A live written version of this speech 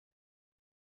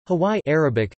Hawaij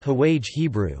Arabic, Hawaij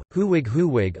Hebrew,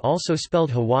 Huwig also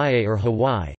spelled Hawaii or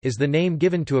Hawaii, is the name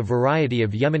given to a variety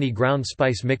of Yemeni ground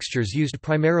spice mixtures used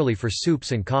primarily for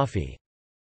soups and coffee.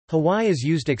 Hawaij is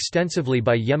used extensively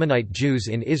by Yemenite Jews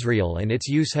in Israel, and its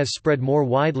use has spread more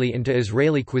widely into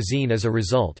Israeli cuisine as a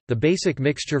result. The basic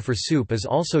mixture for soup is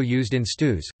also used in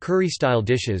stews, curry-style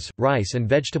dishes, rice and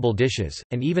vegetable dishes,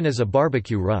 and even as a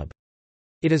barbecue rub.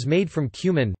 It is made from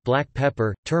cumin, black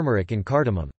pepper, turmeric and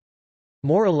cardamom.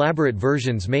 More elaborate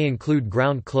versions may include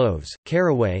ground cloves,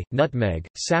 caraway, nutmeg,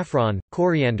 saffron,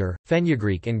 coriander,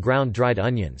 fenugreek and ground dried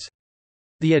onions.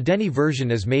 The Adeni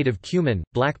version is made of cumin,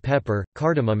 black pepper,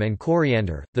 cardamom and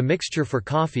coriander. The mixture for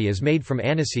coffee is made from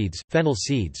aniseeds, fennel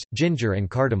seeds, ginger and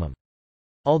cardamom.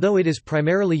 Although it is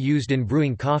primarily used in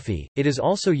brewing coffee, it is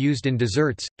also used in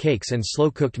desserts, cakes and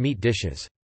slow-cooked meat dishes.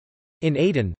 In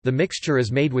Aden, the mixture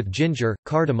is made with ginger,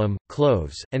 cardamom,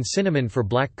 cloves, and cinnamon for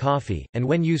black coffee, and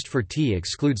when used for tea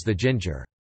excludes the ginger.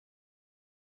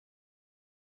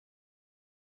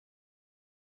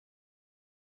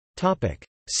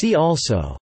 See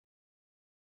also: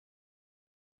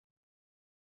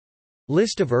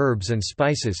 List of herbs and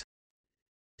spices,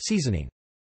 seasoning.